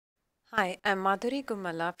Hi, I'm Madhuri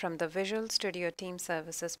Gummala from the Visual Studio Team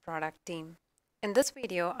Services product team. In this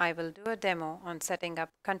video, I will do a demo on setting up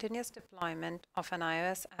continuous deployment of an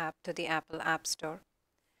iOS app to the Apple App Store.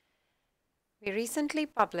 We recently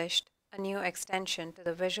published a new extension to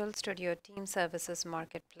the Visual Studio Team Services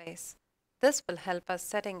marketplace. This will help us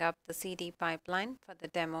setting up the CD pipeline for the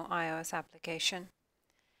demo iOS application.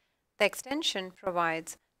 The extension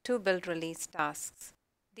provides two build release tasks.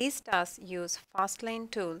 These tasks use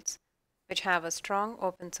Fastlane tools, which have a strong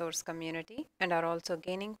open source community and are also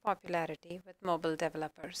gaining popularity with mobile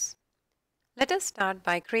developers. Let us start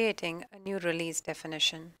by creating a new release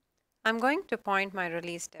definition. I'm going to point my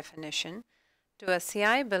release definition to a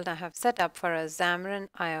CI build I have set up for a Xamarin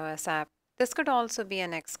iOS app. This could also be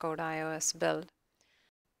an Xcode iOS build.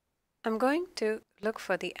 I'm going to look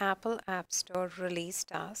for the Apple App Store release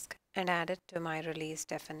task and add it to my release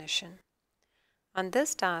definition. On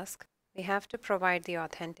this task, we have to provide the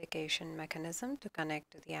authentication mechanism to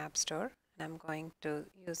connect to the App Store. And I'm going to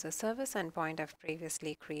use a service endpoint I've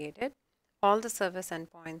previously created. All the service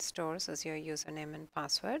endpoint stores is your username and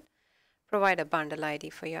password. Provide a bundle ID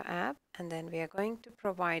for your app, and then we are going to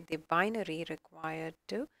provide the binary required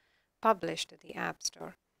to publish to the App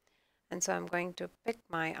Store. And so I'm going to pick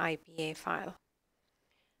my IPA file.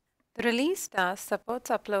 The release task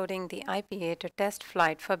supports uploading the IPA to test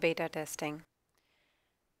flight for beta testing.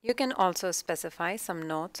 You can also specify some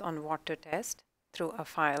notes on what to test through a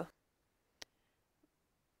file.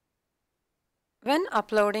 When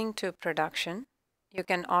uploading to production, you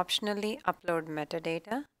can optionally upload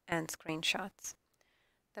metadata and screenshots.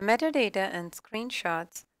 The metadata and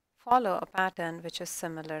screenshots follow a pattern which is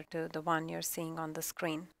similar to the one you're seeing on the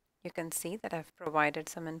screen. You can see that I've provided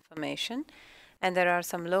some information, and there are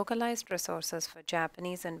some localized resources for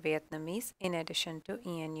Japanese and Vietnamese in addition to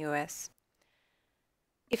ENUS.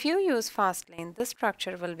 If you use Fastlane, this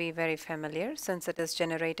structure will be very familiar since it is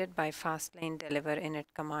generated by Fastlane deliver init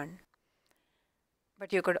command.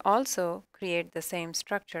 But you could also create the same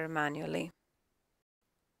structure manually.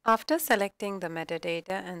 After selecting the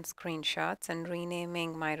metadata and screenshots and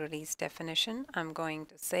renaming my release definition, I'm going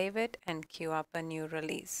to save it and queue up a new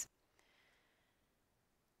release.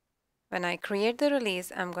 When I create the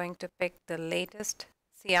release, I'm going to pick the latest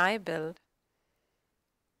CI build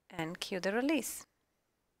and queue the release.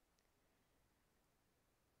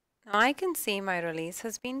 Now I can see my release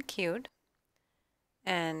has been queued,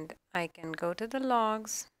 and I can go to the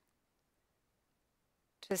logs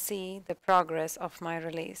to see the progress of my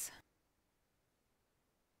release.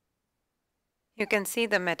 You can see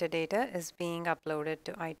the metadata is being uploaded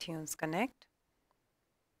to iTunes Connect.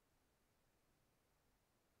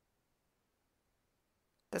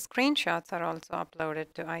 The screenshots are also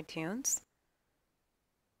uploaded to iTunes.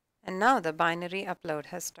 And now the binary upload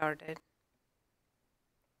has started.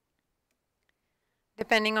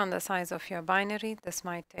 Depending on the size of your binary, this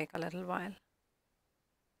might take a little while.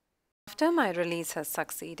 After my release has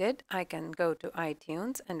succeeded, I can go to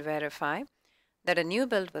iTunes and verify that a new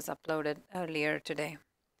build was uploaded earlier today.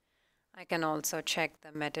 I can also check the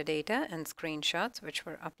metadata and screenshots which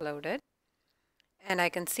were uploaded, and I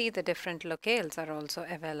can see the different locales are also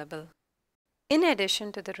available. In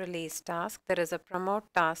addition to the release task, there is a promote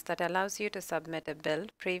task that allows you to submit a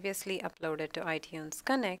build previously uploaded to iTunes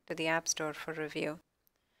Connect to the App Store for review.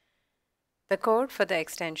 The code for the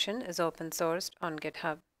extension is open sourced on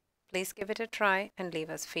GitHub. Please give it a try and leave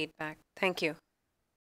us feedback. Thank you.